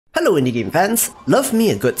Hello indie game fans, love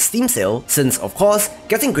me a good Steam sale since of course,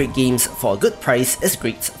 getting great games for a good price is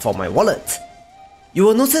great for my wallet. You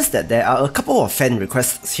will notice that there are a couple of fan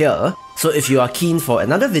requests here, so if you are keen for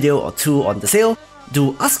another video or two on the sale,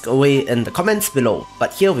 do ask away in the comments below.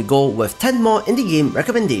 But here we go with 10 more indie game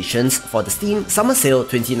recommendations for the Steam Summer Sale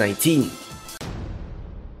 2019.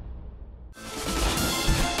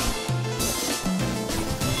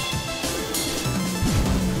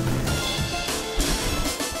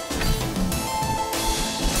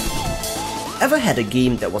 Ever had a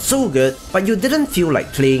game that was so good, but you didn't feel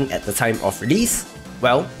like playing at the time of release?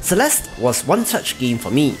 Well, Celeste was one such game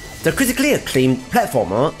for me. The critically acclaimed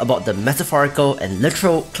platformer about the metaphorical and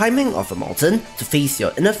literal climbing of a mountain to face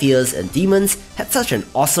your inner fears and demons had such an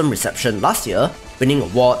awesome reception last year, winning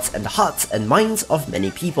awards and the hearts and minds of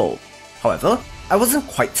many people. However, I wasn't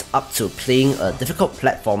quite up to playing a difficult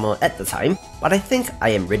platformer at the time, but I think I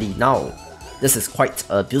am ready now. This is quite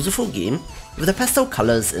a beautiful game, with the pastel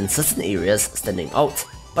colours in certain areas standing out,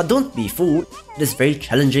 but don't be fooled, it is very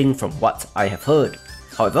challenging from what I have heard.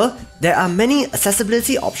 However, there are many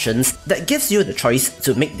accessibility options that gives you the choice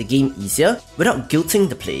to make the game easier without guilting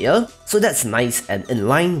the player, so that's nice and in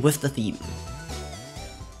line with the theme.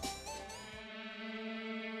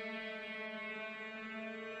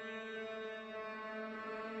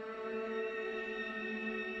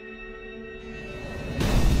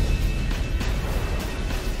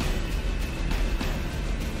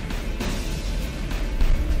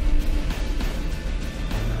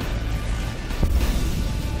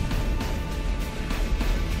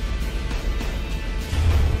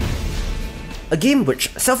 A game which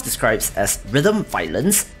self-describes as rhythm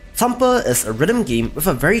violence, Thumper is a rhythm game with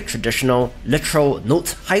a very traditional, literal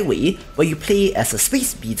note highway where you play as a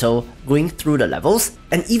space beetle going through the levels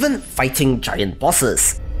and even fighting giant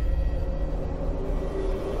bosses.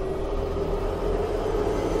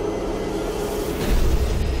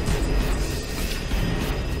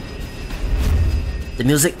 The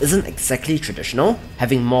music isn't exactly traditional,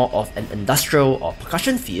 having more of an industrial or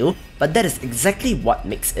percussion feel, but that is exactly what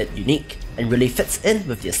makes it unique, and really fits in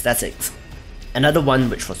with the aesthetics. Another one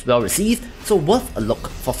which was well received, so worth a look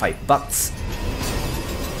for $5.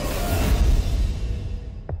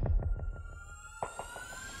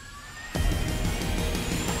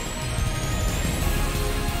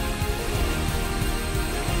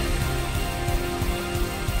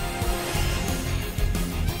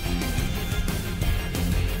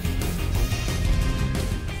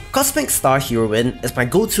 Cosmic Star Heroine is my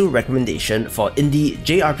go-to recommendation for indie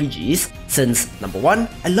JRPGs since number 1,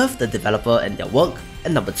 I love the developer and their work,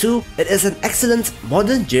 and number 2, it is an excellent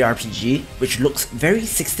modern JRPG which looks very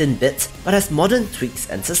 16-bit but has modern tweaks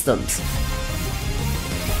and systems.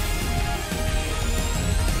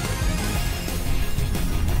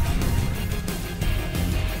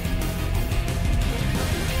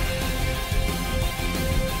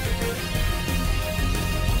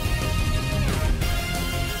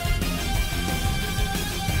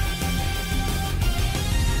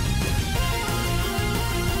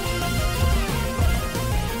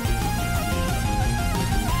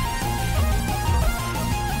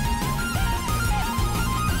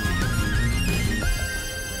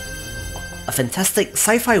 A fantastic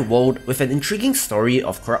sci-fi world with an intriguing story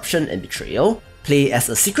of corruption and betrayal, play as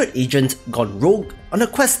a secret agent gone rogue on a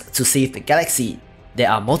quest to save the galaxy.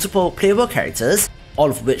 There are multiple playable characters,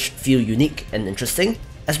 all of which feel unique and interesting,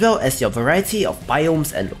 as well as your variety of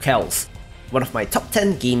biomes and locales. One of my top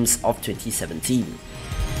 10 games of 2017.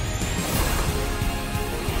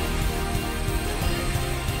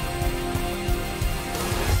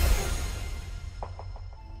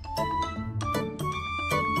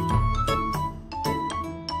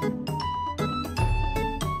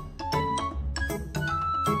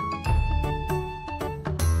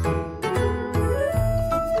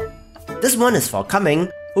 This one is for Coming,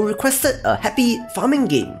 who requested a happy farming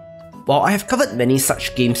game. While I have covered many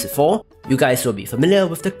such games before, you guys will be familiar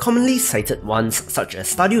with the commonly cited ones such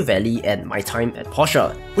as Stardew Valley and My Time at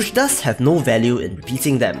Portia, which does have no value in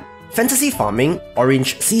repeating them. Fantasy Farming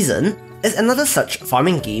Orange Season is another such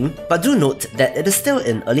farming game, but do note that it is still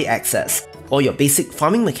in early access. All your basic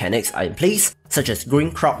farming mechanics are in place, such as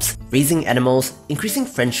growing crops, raising animals, increasing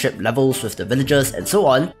friendship levels with the villagers and so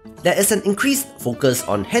on. There is an increased focus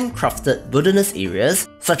on handcrafted wilderness areas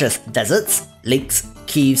such as deserts, lakes,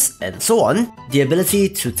 caves, and so on, the ability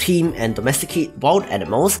to tame and domesticate wild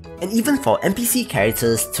animals, and even for NPC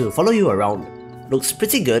characters to follow you around. Looks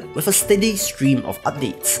pretty good with a steady stream of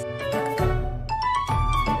updates.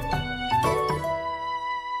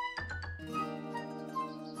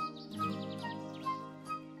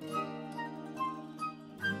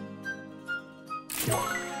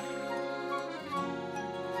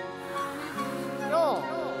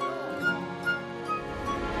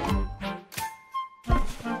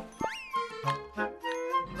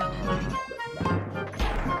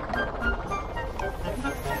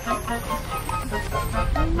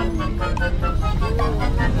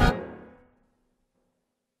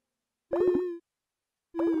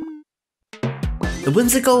 The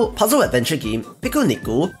whimsical puzzle adventure game Pickle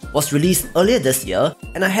Niku was released earlier this year,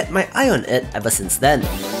 and I had my eye on it ever since then.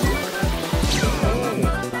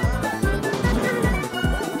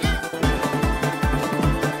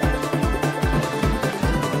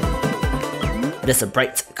 It is a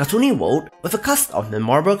bright, cartoony world with a cast of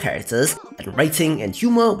memorable characters and writing and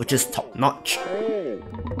humour which is top-notch.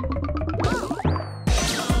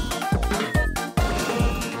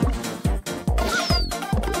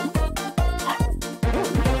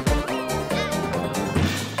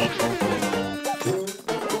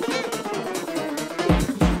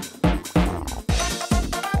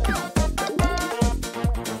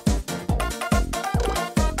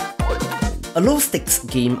 A low-stakes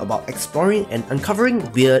game about exploring and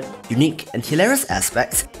uncovering weird, unique and hilarious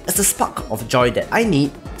aspects is the spark of joy that I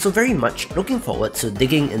need, so very much looking forward to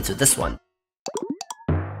digging into this one.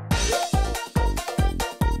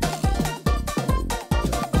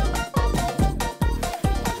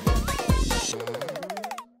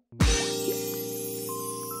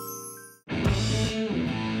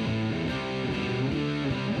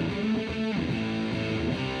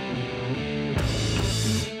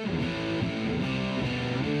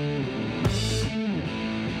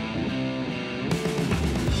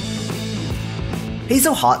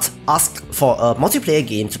 Hazel Hart asked for a multiplayer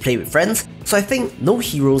game to play with friends, so I think No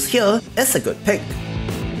Heroes here is a good pick.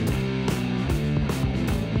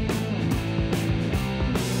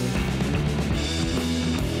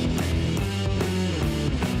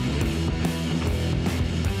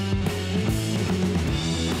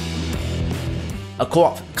 A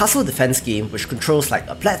co-op castle defense game which controls like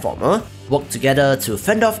a platformer, work together to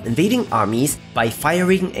fend off invading armies by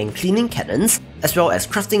firing and cleaning cannons, as well as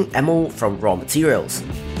crafting ammo from raw materials.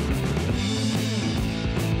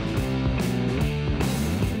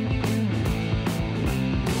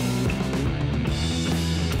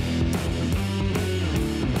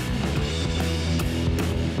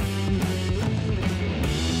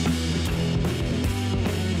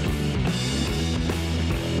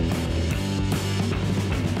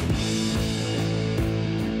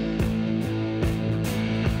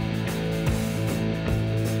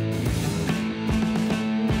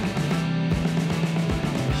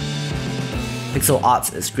 Pixel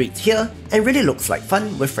art is great here and really looks like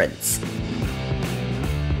fun with friends.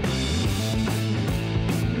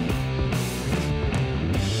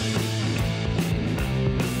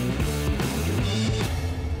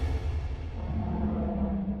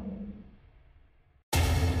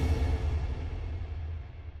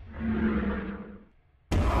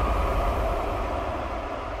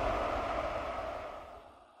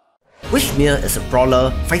 Wishmere is a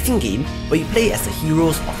brawler fighting game where you play as the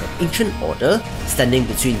heroes of an ancient order, standing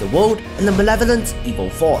between the world and the malevolent evil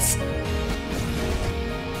force.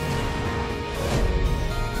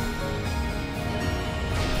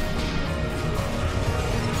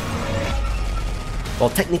 While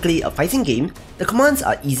technically a fighting game, the commands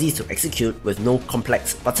are easy to execute with no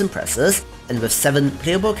complex button presses, and with 7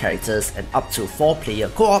 playable characters and up to 4-player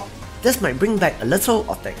co-op, this might bring back a little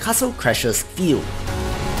of that Castle Crashers feel.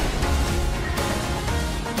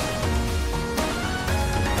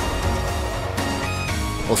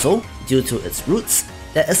 Also, due to its roots,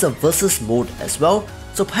 there is a versus mode as well,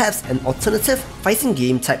 so perhaps an alternative fighting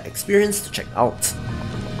game type experience to check out.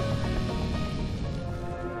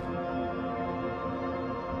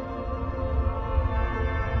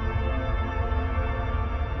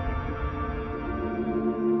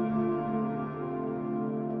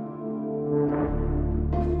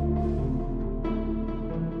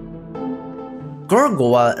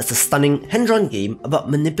 Gorogoa is a stunning hand-drawn game about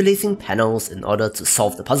manipulating panels in order to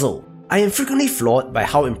solve the puzzle. I am frequently floored by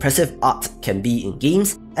how impressive art can be in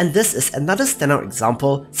games, and this is another standout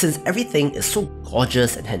example since everything is so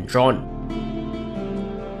gorgeous and hand-drawn.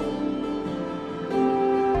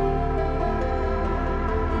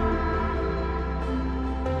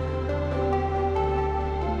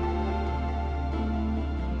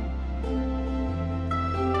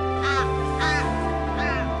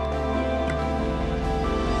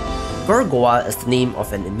 Gorogoa is the name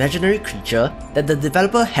of an imaginary creature that the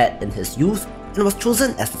developer had in his youth and was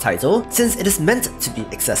chosen as the title since it is meant to be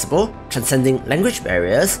accessible, transcending language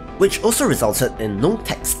barriers, which also resulted in no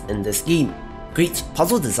text in this game. Great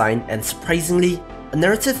puzzle design and surprisingly, a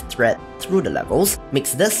narrative thread through the levels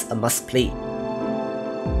makes this a must-play.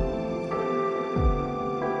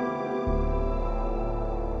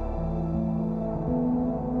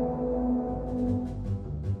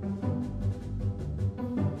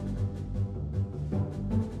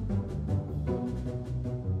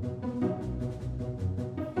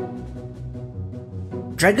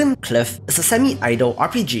 Dragon Cliff is a semi-idle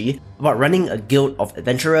RPG about running a guild of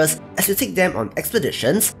adventurers as you take them on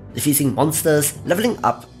expeditions, defeating monsters, leveling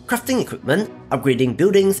up, crafting equipment, upgrading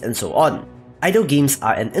buildings, and so on. Idle games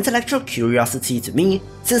are an intellectual curiosity to me,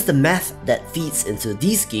 since the math that feeds into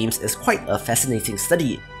these games is quite a fascinating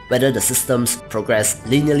study, whether the systems progress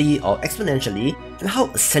linearly or exponentially, and how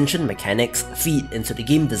ascension mechanics feed into the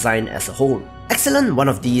game design as a whole. Excellent one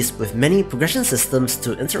of these with many progression systems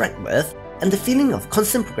to interact with, and the feeling of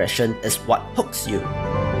constant progression is what hooks you. –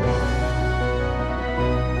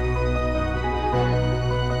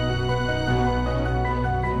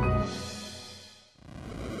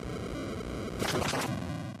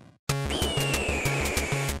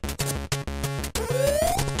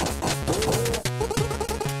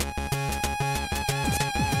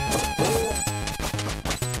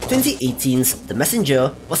 2018's The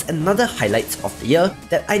Messenger was another highlight of the year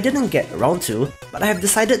that I didn't get around to, but I have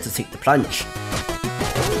decided to take the plunge.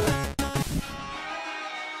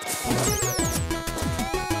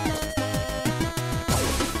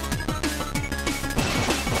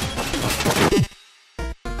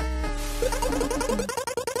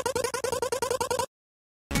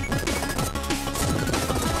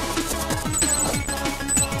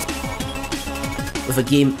 With a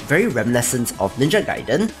game very reminiscent of Ninja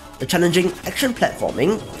Gaiden, the challenging action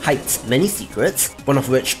platforming hides many secrets, one of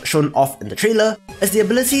which shown off in the trailer is the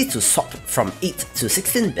ability to swap from 8 to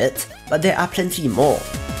 16-bit, but there are plenty more.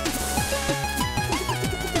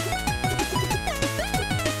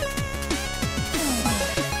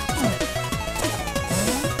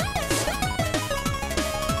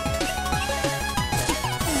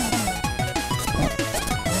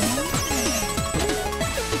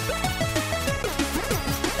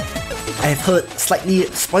 I have heard slightly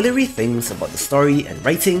spoilery things about the story and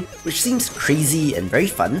writing, which seems crazy and very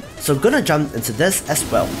fun, so gonna jump into this as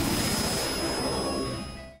well.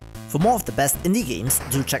 For more of the best indie games,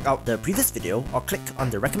 do check out the previous video or click on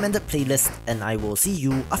the recommended playlist, and I will see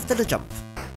you after the jump.